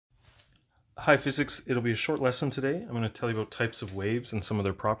Hi physics, it'll be a short lesson today. I'm going to tell you about types of waves and some of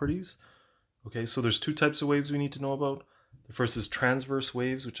their properties. Okay, so there's two types of waves we need to know about. The first is transverse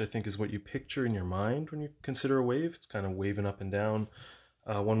waves, which I think is what you picture in your mind when you consider a wave. It's kind of waving up and down.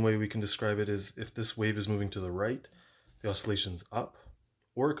 One way we can describe it is if this wave is moving to the right, the oscillation's up,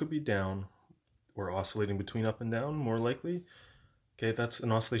 or it could be down, or oscillating between up and down, more likely. Okay, that's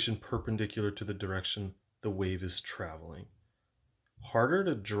an oscillation perpendicular to the direction the wave is traveling. Harder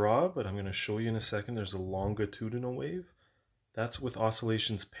to draw, but I'm going to show you in a second. There's a longitudinal wave. That's with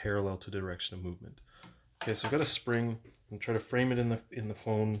oscillations parallel to the direction of movement. Okay, so I've got a spring. I'm trying to frame it in the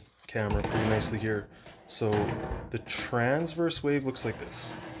phone camera pretty nicely here. So the transverse wave looks like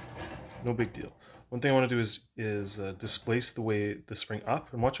this. No big deal. One thing I want to do is displace the spring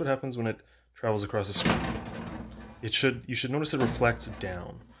up, and watch what happens when it travels across the screen. You should notice it reflects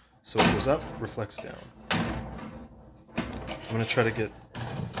down. So it goes up, reflects down. I'm going to try to get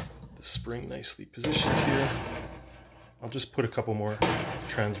the spring nicely positioned here. I'll just put a couple more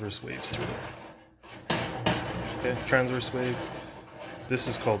transverse waves through there. Okay, transverse wave. This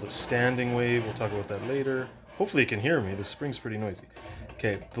is called a standing wave. We'll talk about that later. Hopefully you can hear me. The spring's pretty noisy.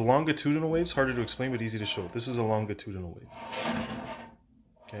 Okay, the longitudinal wave's harder to explain but easy to show. This is a longitudinal wave.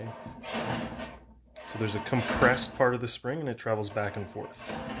 Okay, so there's a compressed part of the spring and it travels back and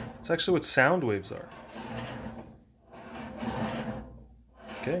forth. It's actually what sound waves are.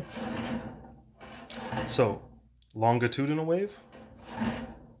 Okay, so longitudinal wave,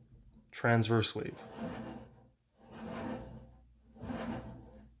 transverse wave.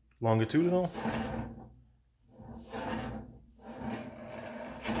 Longitudinal,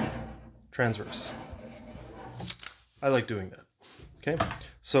 transverse. I like doing that. Okay,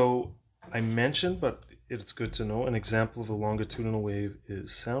 so I mentioned, but it's good to know, an example of a longitudinal wave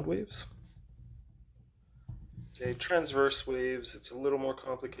is sound waves. Okay, transverse waves, it's a little more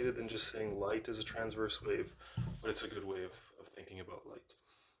complicated than just saying light is a transverse wave, but it's a good way of thinking about light.